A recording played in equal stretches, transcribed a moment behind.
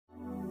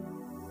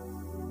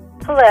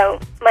Hello,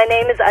 my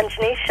name is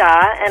Anjani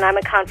Shah, and I'm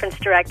a conference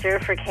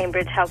director for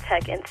Cambridge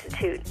Healthtech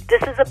Institute.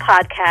 This is a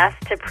podcast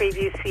to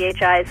preview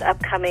CHI's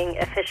upcoming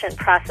Efficient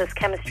Process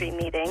Chemistry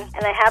meeting,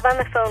 and I have on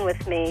the phone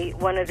with me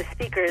one of the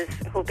speakers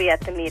who will be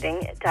at the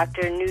meeting,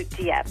 Dr. Nhut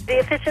Diep. The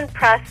Efficient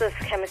Process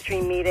Chemistry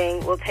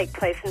meeting will take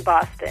place in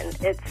Boston.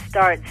 It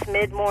starts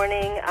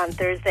mid-morning on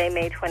Thursday,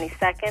 May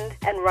 22nd,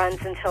 and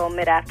runs until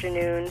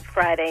mid-afternoon,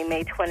 Friday,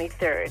 May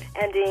 23rd,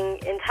 ending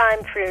in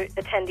time for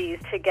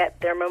attendees to get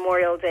their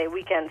Memorial Day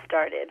weekend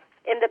started.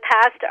 In the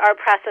past, our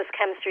Process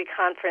Chemistry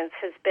Conference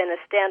has been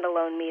a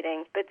standalone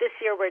meeting, but this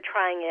year we're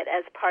trying it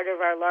as part of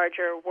our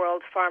larger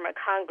World Pharma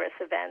Congress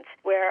event,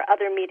 where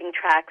other meeting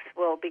tracks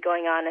will be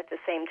going on at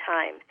the same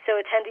time. So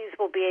attendees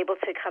will be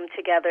able to come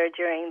together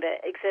during the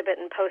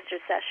exhibit and poster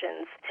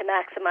sessions to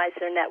maximize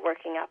their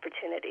networking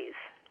opportunities.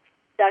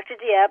 Dr.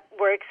 Diep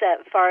works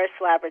at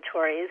Forest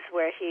Laboratories,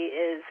 where he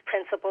is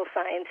principal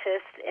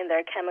scientist in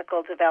their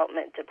chemical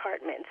development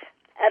department.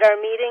 At our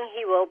meeting,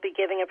 he will be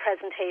giving a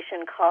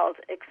presentation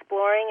called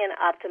Exploring and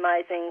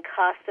Optimizing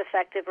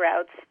Cost-Effective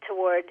Routes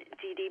Toward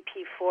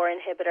DPP-IV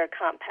Inhibitor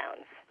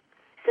Compounds.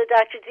 So,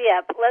 Dr.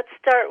 Diep, let's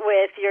start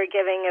with your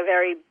giving a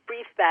very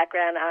brief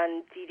background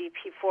on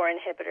DPP-IV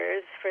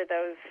inhibitors for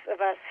those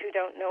of us who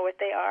don't know what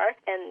they are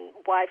and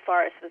why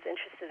Forest was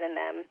interested in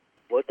them.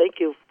 Well, thank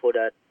you for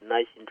that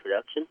nice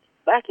introduction.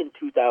 Back in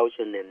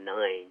 2009,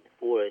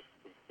 Forest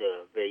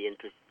very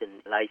interested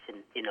in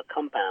licensing a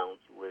compound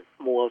with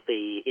more of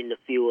in the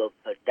field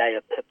of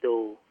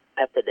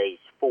diepeptidase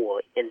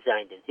 4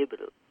 enzyme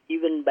inhibitor.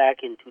 Even back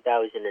in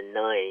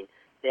 2009,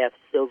 they have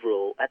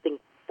several, I think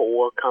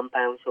 4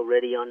 compounds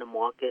already on the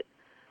market,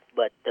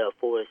 but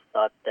Forest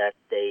thought that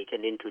they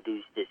can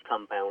introduce this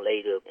compound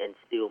later and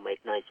still make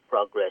nice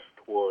progress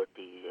toward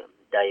the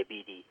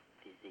diabetes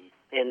disease.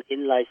 And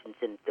in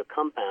licensing the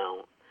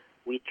compound,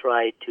 we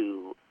try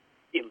to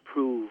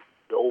improve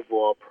the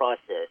overall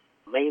process,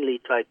 mainly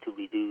try to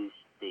reduce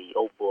the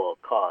overall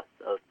cost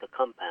of the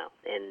compound.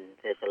 And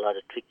there's a lot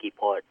of tricky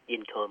part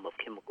in terms of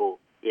chemical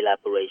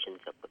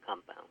elaborations of the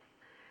compound.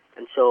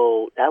 And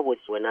so that was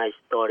when I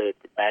started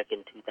back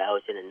in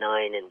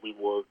 2009, and we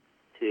worked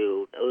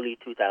till early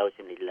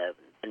 2011.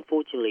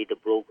 Unfortunately, the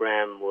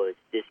program was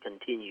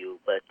discontinued,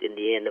 but in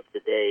the end of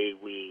the day,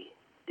 we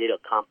did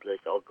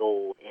accomplish our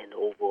goal and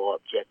overall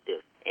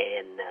objective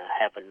and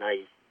have a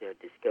nice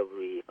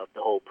discovery of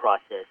the whole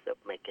process of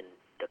making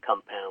the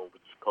compound,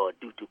 which is called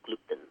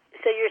dutagliptin.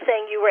 So you're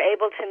saying you were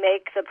able to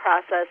make the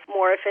process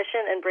more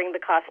efficient and bring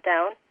the cost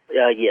down?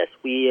 Yes,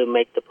 we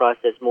make the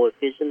process more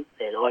efficient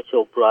and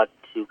also brought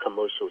to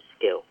commercial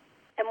scale.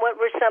 And what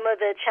were some of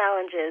the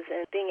challenges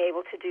in being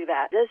able to do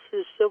that? There's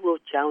several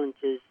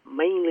challenges,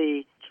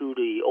 mainly to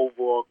the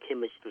overall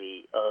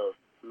chemistry of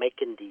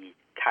making the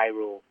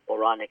chiral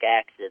boronic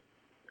acid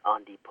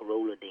on the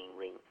pyrrolidine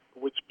ring,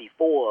 which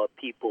before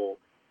people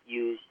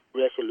used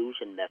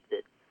resolution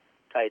method,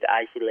 try to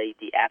isolate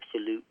the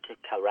absolute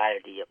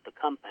chirality of the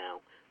compound,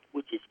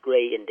 which is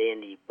great and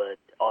dandy, but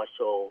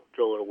also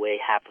throw away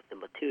half of the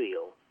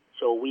material.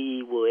 So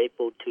we were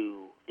able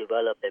to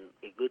develop a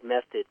good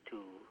method to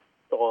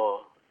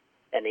store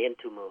an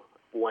enantiomer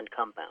of one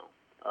compound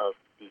of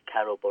the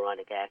chiral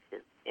boronic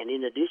acid. And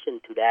in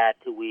addition to that,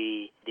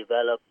 we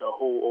developed a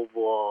whole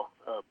overall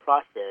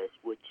process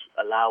which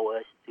allow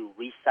us to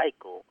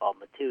recycle our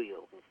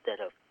material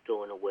instead of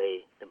throwing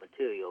away the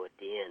material at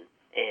the end.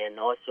 And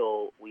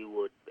also, we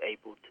were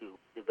able to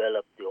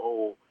develop the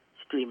whole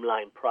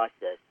streamlined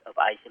process of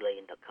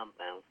isolating the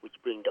compound, which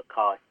bring the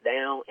cost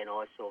down and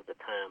also the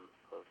time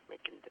of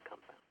making the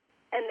compound.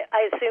 And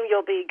I assume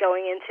you'll be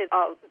going into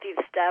all these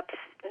steps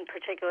in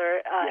particular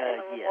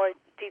in more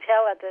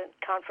detail at the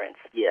conference.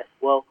 Yes.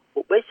 Well,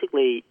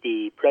 basically,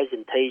 the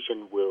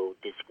presentation will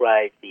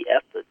describe the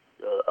efforts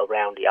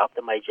around the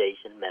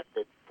optimization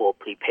method for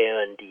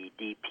preparing the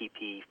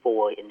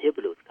DPP-IV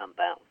inhibitors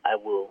compound. I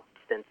will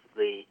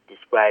extensively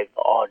describe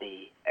all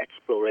the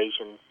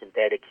exploration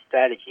synthetic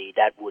strategy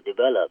that will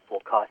develop for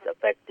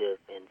cost-effective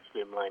and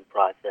streamlined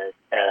process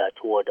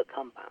toward the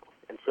compound.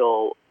 And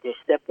so,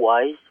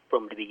 stepwise,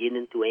 from the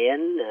beginning to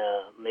end,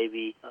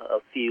 maybe a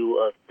few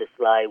of the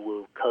slides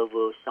will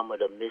cover some of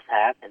the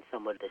mishap and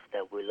some of the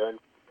stuff we learned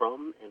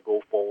from and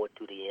go forward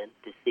to the end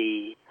to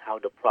see how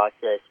the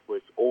process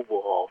was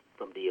overhauled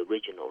from the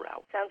original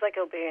route. Sounds like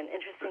it'll be an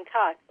interesting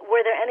talk.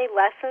 Were there any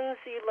lessons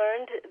you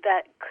learned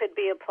that could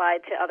be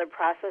applied to other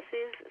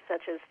processes,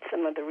 such as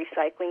some of the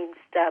recycling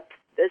steps?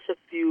 There's a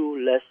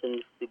few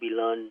lessons to be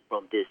learned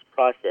from this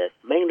process.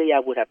 Mainly, I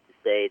would have to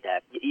say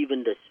that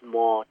even the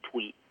small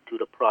tweak to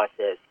the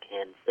process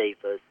can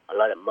save us a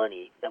lot of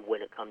money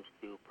when it comes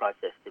to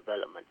process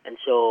development. And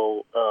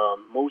so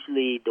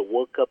mostly the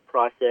workup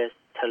process,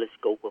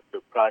 telescope of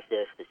the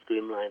process, the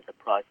streamline the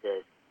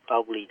process,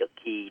 probably the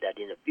key that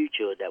in the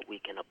future that we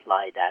can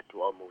apply that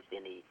to almost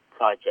any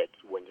project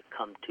when you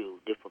come to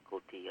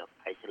difficulty of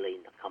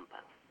isolating the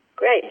compound.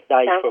 Great.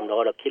 Besides from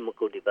all the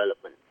chemical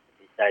development,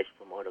 besides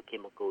from all the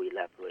chemical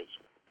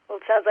elaboration. Well,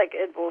 it sounds like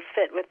it will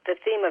fit with the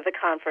theme of the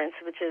conference,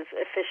 which is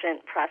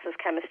efficient process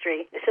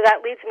chemistry. So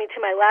that leads me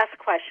to my last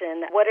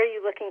question. What are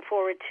you looking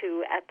forward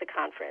to at the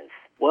conference?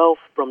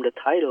 Well, from the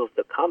title of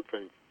the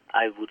conference,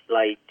 I would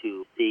like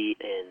to see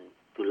and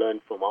to learn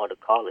from all the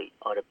colleagues,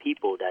 all the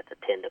people that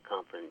attend the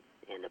conference,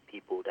 and the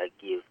people that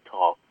give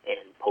talk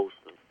and post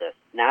and stuff.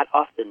 Not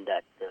often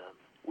that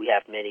we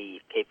have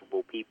many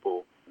capable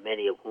people,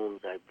 many of whom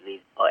I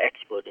believe are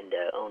expert in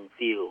their own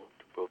field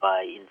to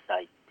provide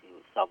insight to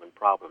solving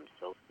problems.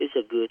 So it's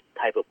a good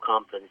type of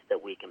conference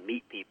that we can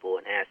meet people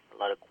and ask a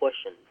lot of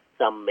questions.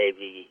 Some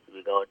maybe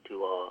regard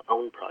to our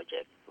own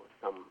projects, or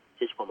some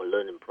just from a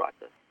learning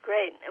process.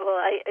 Great. Well,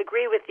 I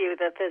agree with you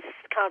that this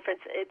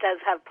conference, it does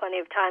have plenty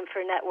of time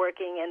for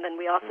networking, and then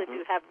we also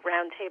do have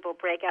roundtable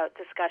breakout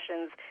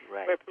discussions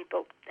where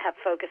people have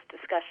focused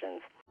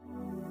discussions.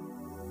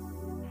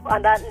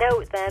 On that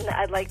note, then,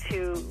 I'd like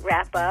to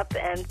wrap up,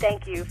 and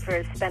thank you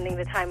for spending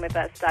the time with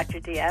us, Dr.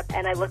 Diep,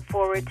 and I look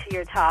forward to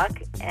your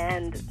talk,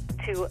 and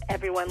to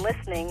everyone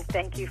listening,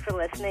 thank you for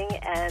listening,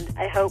 and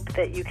I hope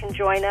that you can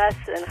join us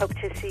and hope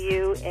to see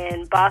you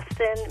in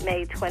Boston,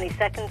 May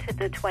 22nd to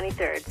the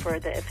 23rd for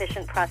the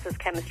Efficient Process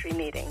Chemistry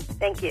meeting.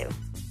 Thank you.